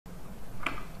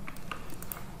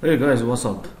Hey guys, what's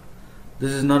up?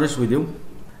 This is Naresh with you.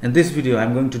 In this video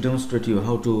I'm going to demonstrate you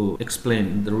how to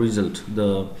explain the result,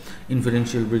 the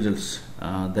inferential results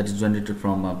that is generated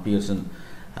from Pearson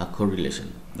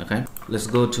correlation. Okay, let's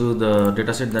go to the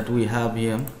dataset that we have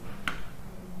here.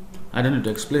 I don't need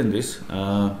to explain this.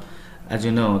 As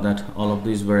you know that all of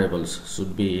these variables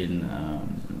should be in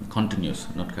continuous,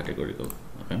 not categorical.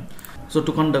 Okay, so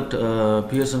to conduct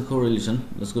Pearson correlation,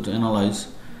 let's go to analyze,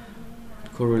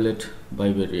 correlate,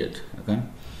 bivariate. Okay,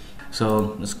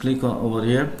 so let's click over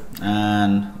here,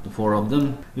 and the four of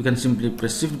them, you can simply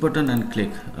press shift button and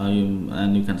click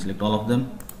and you can select all of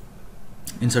them,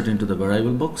 insert into the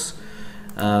variable box,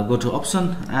 go to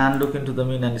option and look into the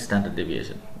mean and standard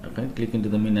deviation. Okay, click into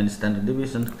the mean and standard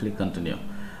deviation, click continue.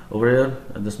 Over here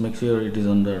just make sure it is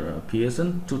under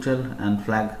Pearson, to tell and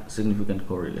flag significant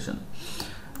correlation.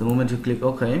 The moment you click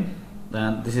OK,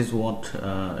 then this is what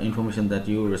information that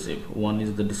you receive. One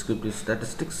is the descriptive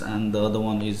statistics and the other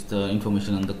one is the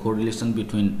information on the correlation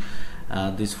between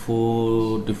these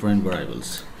four different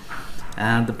variables.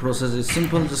 And the process is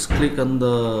simple. Just click on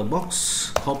the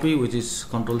box, copy, which is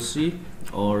Ctrl C,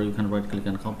 or you can right click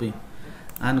and copy,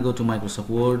 and go to Microsoft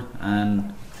Word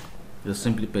and just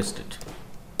simply paste it.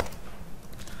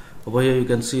 Over here you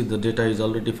can see the data is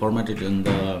already formatted in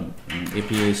the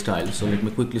APA style. So let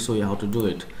me quickly show you how to do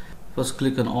it. First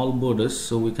click on all borders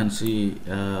so we can see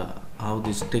how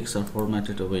these texts are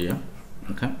formatted over here.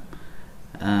 Okay,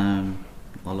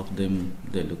 all of them,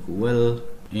 they look well.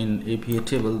 In APA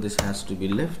table this has to be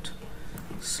left.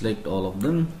 Select all of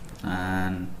them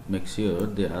and make sure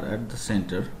they are at the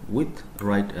center with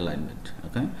right alignment.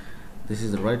 Okay, this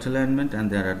is the right alignment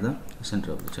and they are at the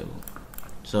center of the table.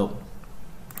 So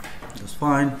that's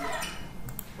fine.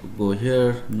 Go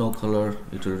here, no color,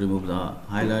 it will remove the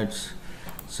highlights.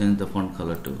 Change the font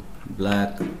color to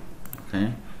black.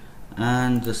 Okay,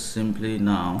 and just simply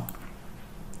now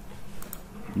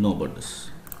no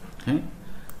borders. Okay,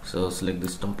 so select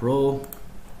this top row,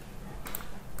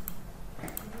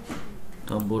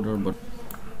 top border, but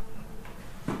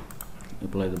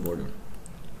apply the border.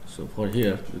 So for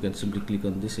here you can simply click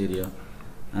on this area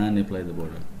and apply the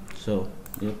border. So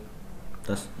yep,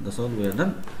 that's all, we are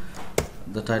done.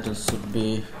 The title should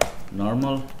be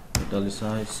normal,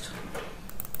 italicized.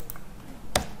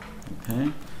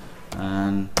 Okay,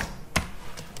 and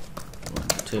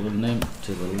table name,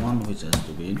 table 1, which has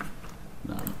to be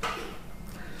normal.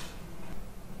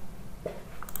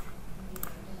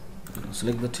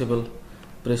 Select the table,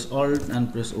 press Alt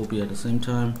and press OP at the same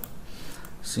time,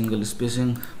 single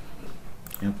spacing.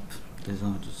 Yep, this is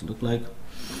how it looks like.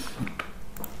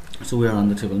 So we are on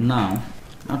the table now.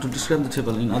 Now to describe the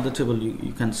table, in other table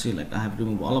you can see like I have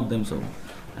removed all of them, so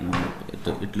and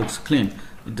it looks clean.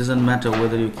 It doesn't matter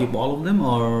whether you keep all of them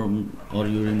or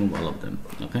you remove all of them.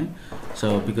 Okay,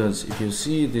 so because if you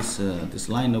see this this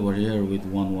line over here with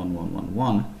 1 1 1 1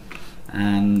 1,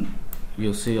 and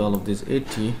you see all of this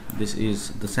 80, this is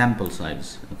the sample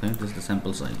size. Okay, this is the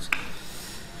sample size.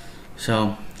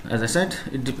 So as I said,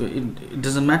 it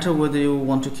doesn't matter whether you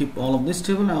want to keep all of this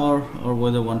table or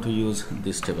whether you want to use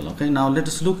this table. Okay, now let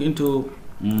us look into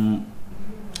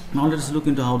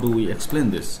how do we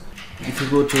explain this. If you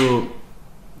go to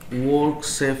work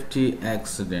safety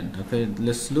accident, okay,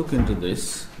 let's look into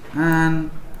this and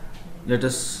let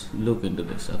us look into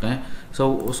this. Okay, so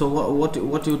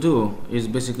what you do is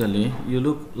basically you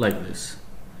look like this.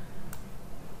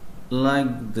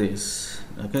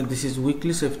 Okay, this is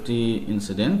weekly safety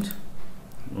incident,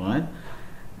 right?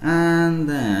 And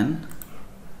then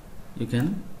you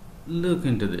can look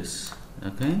into this.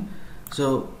 Okay,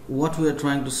 so what we are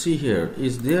trying to see here,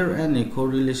 is there any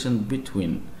correlation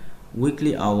between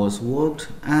weekly hours worked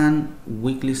and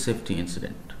weekly safety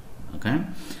incident? Okay,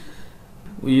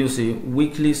 you see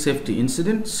weekly safety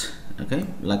incidents. Okay,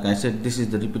 like I said, this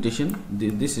is the repetition.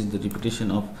 This is the repetition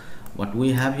of what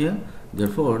we have here.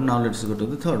 Therefore now let's go to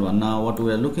the third one. Now what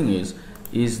we are looking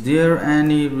is there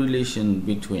any relation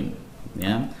between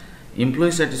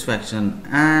employee satisfaction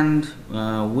and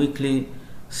weekly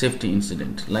safety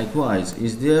incident? Likewise,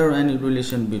 is there any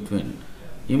relation between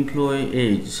employee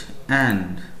age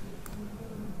and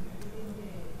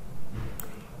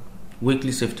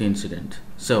weekly safety incident?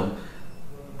 So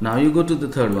now you go to the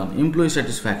third one, employee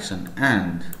satisfaction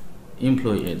and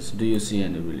employee age. Do you see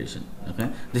any relation? Okay,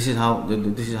 this is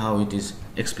how it is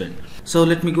explained. So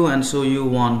let me go and show you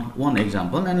one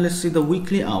example, and let's see the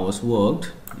weekly hours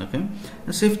worked. Okay,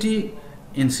 a safety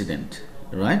incident.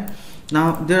 Right,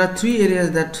 now there are three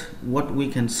areas that what we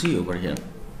can see over here.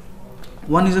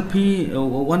 One is a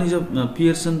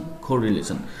Pearson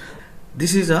correlation.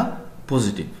 This is a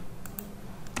positive,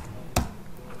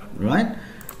 right?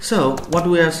 So what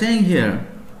we are saying here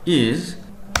is,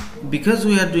 because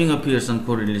we are doing a Pearson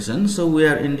correlation, so we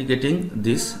are indicating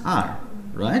this R,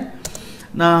 right?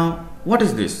 Now what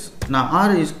is this? Now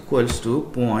R is equals to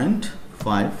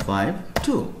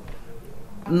 0.552.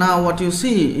 Now what you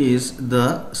see is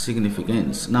the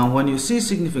significance. Now when you see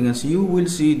significance, you will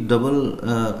see double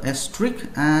asterisk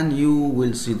and you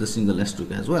will see the single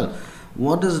asterisk as well.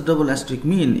 What does double asterisk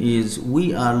mean? Is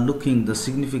we are looking the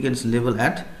significance level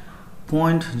at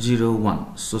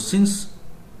 0.01. So since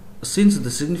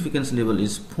the significance level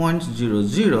is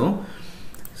 0.00,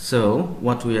 so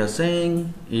what we are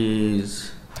saying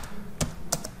is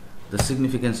the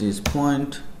significance is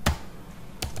 0.000,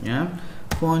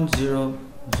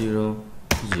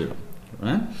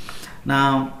 right?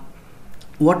 Now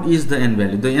what is the n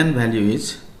value? The n value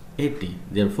is 80.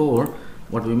 Therefore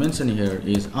what we mention here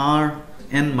is R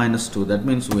n minus 2. That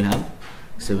means we have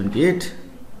 78,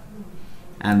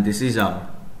 and this is R.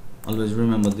 Always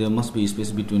remember, there must be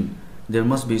space between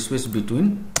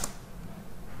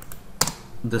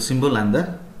the symbol and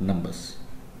the numbers,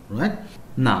 right?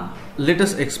 Now let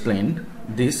us explain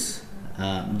this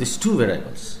these two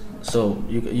variables, so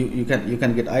you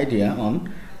can get idea on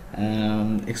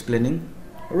explaining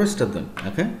the rest of them.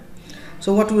 Okay,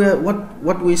 so what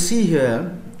we see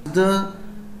here, the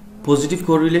positive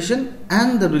correlation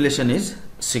and the relation is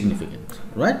significant,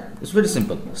 right? It's very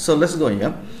simple. So let's go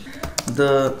here.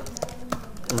 The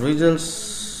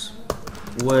results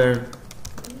were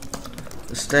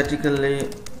statistically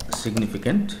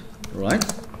significant, right?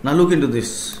 Now look into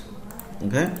this.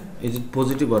 Okay, is it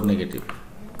positive or negative?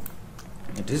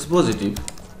 It is positive.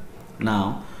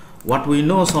 Now what we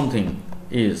know something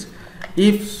is,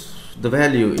 if the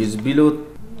value is below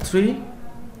 3,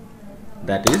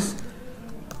 that is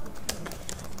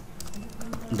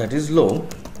low.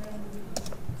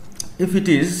 If it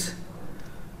is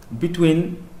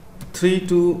between 3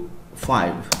 to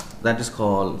 5, that is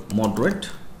called moderate,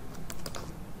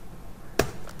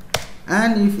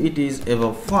 and if it is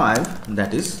above 5,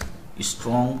 that is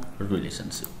strong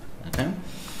relationship. Okay,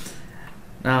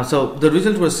 now so the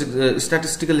result was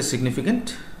statistically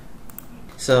significant.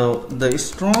 So the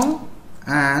strong,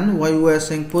 and why we are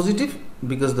saying positive?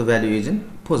 Because the value is in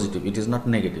positive, it is not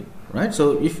negative, right?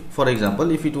 So if, for example,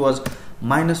 if it was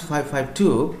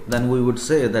 -552, then we would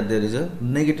say that there is a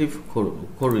negative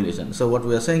correlation. So what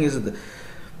we are saying is that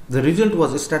the result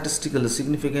was statistically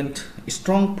significant,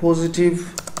 strong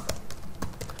positive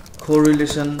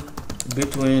correlation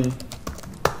between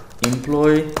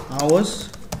employee hours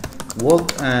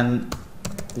worked and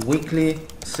weekly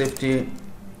safety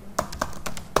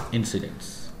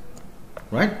incidents,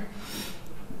 right?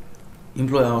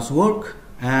 Employee hours work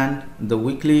and the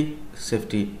weekly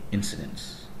safety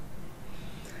incidents.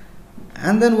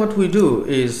 And then what we do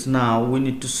is, now we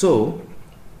need to show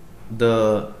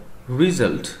the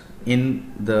result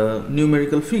in the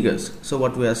numerical figures. So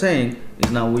what we are saying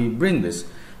is, now we bring this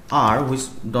R, which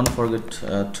don't forget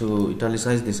to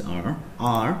italicize this R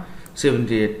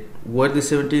 78. Where the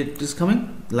 78 is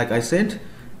coming? Like I said,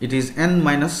 it is n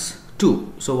minus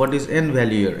 2. So what is n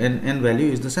value here? N value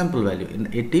is the sample value. In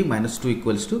 80 minus 2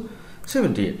 equals to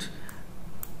 78.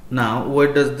 Now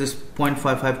where does this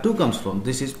 0.552 comes from?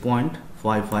 This is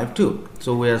 0.552.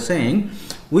 So we are saying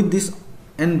with this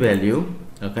n value,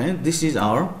 okay, this is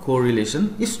our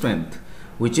correlation strength,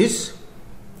 which is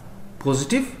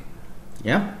positive,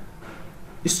 yeah,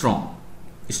 strong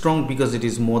because it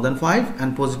is more than 5,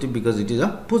 and positive because it is a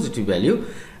positive value,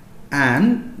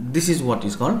 and this is what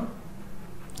is called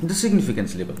the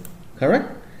significance level,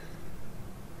 correct?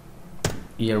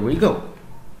 Here we go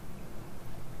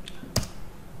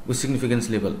with significance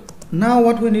level. Now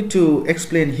what we need to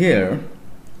explain here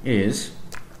is,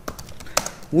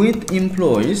 with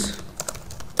employees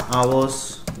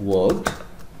hours worked,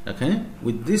 okay,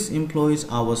 with this employees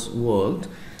hours worked,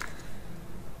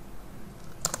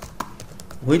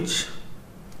 which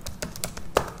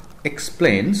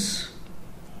explains,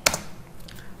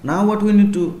 now what we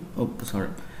need to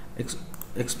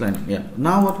explain, yeah,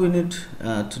 now what we need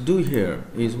to do here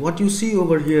is, what you see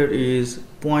over here is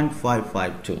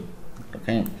 0.552.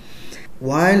 okay,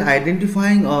 while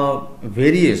identifying a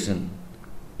variation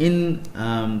in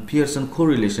Pearson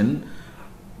correlation,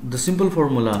 the simple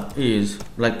formula is,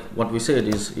 like what we said,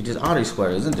 is it is R square,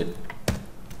 isn't it?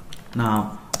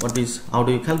 Now how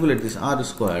do you calculate this R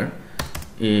square?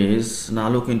 Is, now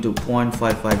look into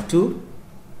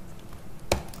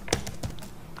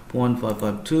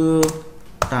 0.552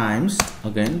 times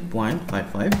again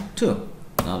 0.552.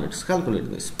 Now let's calculate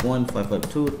this.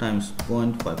 0.552 times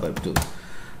 0.552,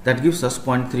 that gives us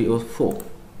 0.304.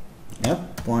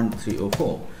 Yep,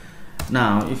 0.304.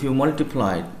 Now if you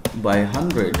multiply it by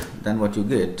 100, then what you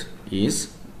get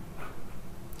is,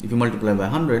 if you multiply by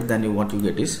 100, then what you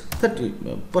get is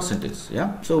 30%.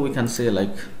 Yeah, so we can say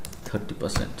like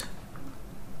 30%.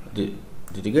 Did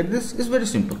you get this? It's very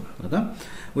simple. Okay,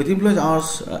 with employee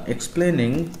hours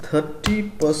explaining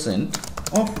 30%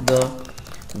 of the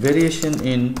variation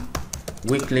in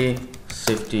weekly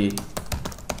safety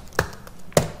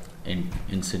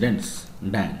incidents.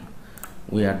 Dang,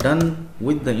 we are done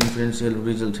with the inferential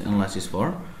result analysis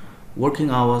for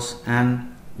working hours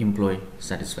and employee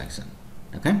satisfaction.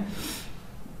 Okay,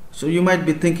 so you might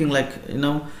be thinking like,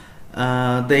 the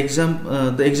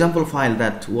example file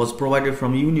that was provided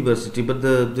from university, but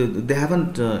they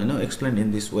haven't explained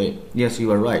in this way. Yes,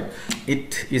 you are right,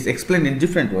 it is explained in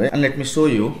different way, and let me show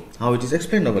you how it is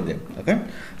explained over there. Okay,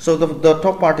 so the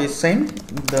top part is same.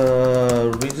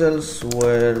 The results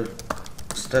were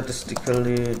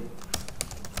statistically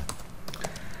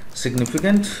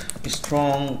significant,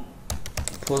 strong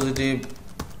positive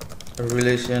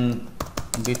relation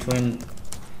between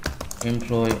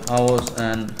employee hours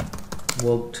and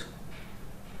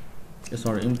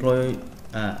employee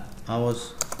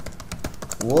hours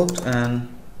worked and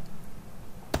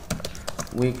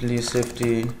weekly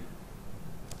safety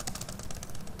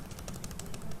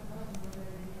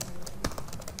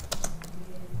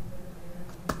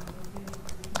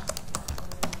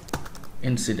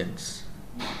incidents,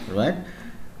 right?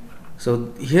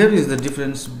 So here is the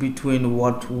difference between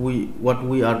what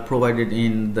we are provided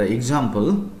in the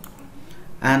example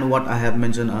and what I have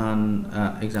mentioned on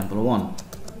example 1.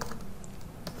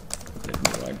 Let me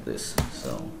write this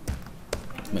so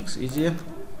it makes it easier.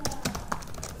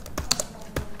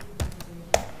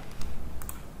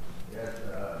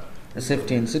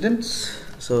 Safety incidents.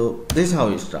 So this is how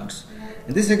it starts.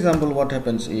 In this example, what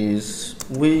happens is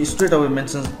we straight away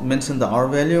mention the R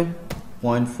value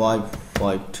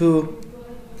 0.552,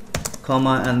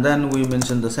 comma, and then we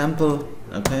mention the sample,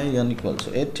 okay, n equals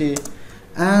to 80,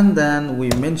 and then we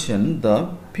mention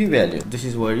the p value. This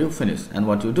is where you finish, and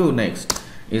what you do next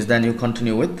is then you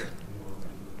continue with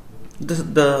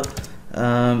the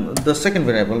second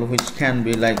variable, which can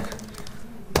be like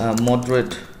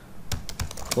moderate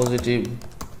positive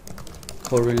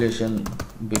correlation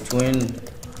between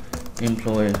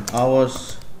employee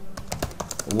hours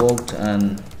worked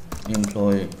and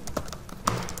employee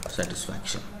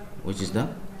satisfaction, which is the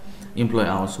employee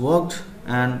hours worked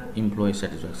and employee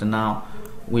satisfaction. Now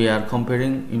we are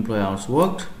comparing employee hours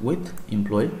worked with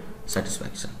employee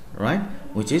satisfaction, right?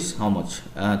 Which is how much?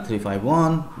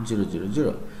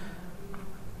 351,000.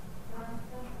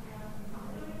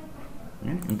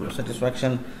 Employee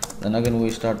satisfaction. Then again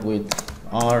we start with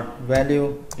R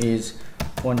value is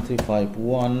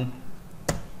 0.351,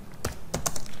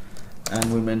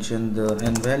 and we mention the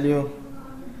n value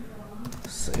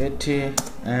 80,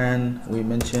 and we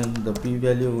mention the p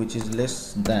value, which is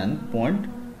less than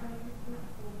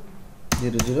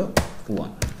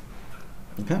 0.001.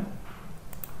 okay,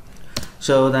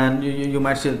 so then you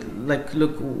might say like,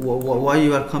 look, why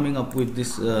you are coming up with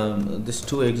this these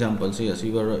two examples? Yes,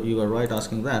 you are right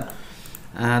asking that.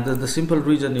 The simple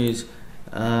reason is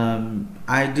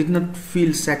I did not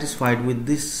feel satisfied with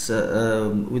this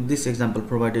example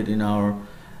provided in our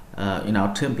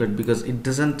template, because it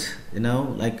doesn't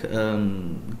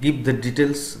give the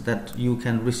details that you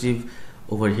can receive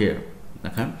over here.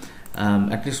 Okay,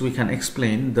 at least we can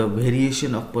explain the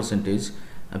variation of percentage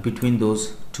between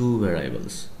those two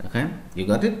variables. Okay, you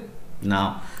got it?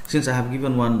 Now since I have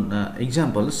given one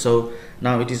example, so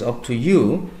now it is up to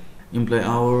you, employee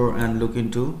hour, and look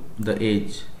into the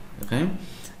age. Okay,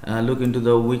 look into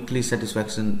the weekly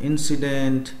satisfaction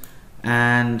incident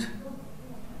and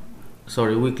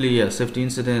weekly safety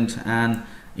incident and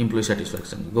employee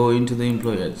satisfaction. Go into the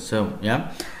employee. So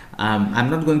yeah, I'm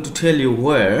not going to tell you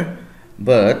where,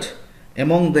 but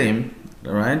among them,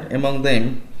 right,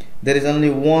 there is only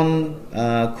one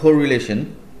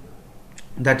correlation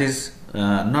that is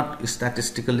not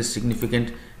statistically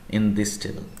significant in this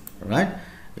table, right?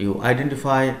 You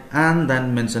identify and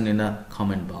then mention in a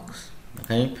comment box.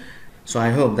 Okay, so I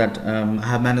hope that I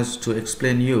have managed to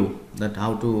explain you that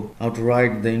how to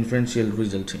write the inferential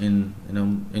result in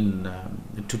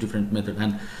two different methods.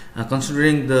 And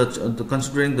considering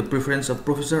the preference of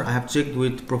professor, I have checked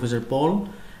with Professor Paul,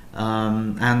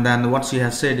 and then what she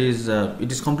has said is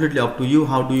it is completely up to you.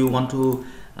 How do you want to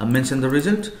mention the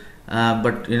result?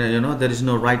 but there is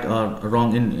no right or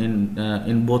wrong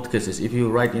in both cases. If you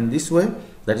write in this way,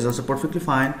 that is also perfectly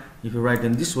fine. If you write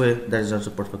in this way, that is also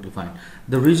perfectly fine.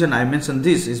 The reason I mentioned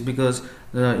this is because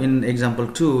in example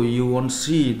 2 you won't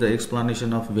see the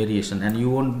explanation of variation, and you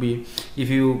won't be, if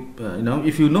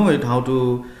you know it how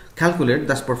to calculate,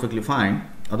 that's perfectly fine.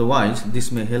 Otherwise,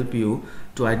 this may help you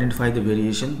to identify the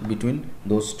variation between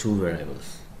those two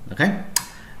variables. Okay.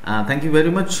 Thank you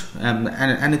very much. And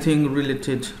anything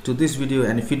related to this video,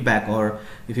 any feedback, or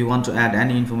if you want to add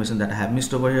any information that I have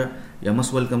missed over here, you're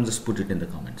most welcome. Just put it in the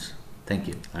comments. Thank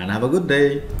you and have a good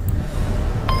day.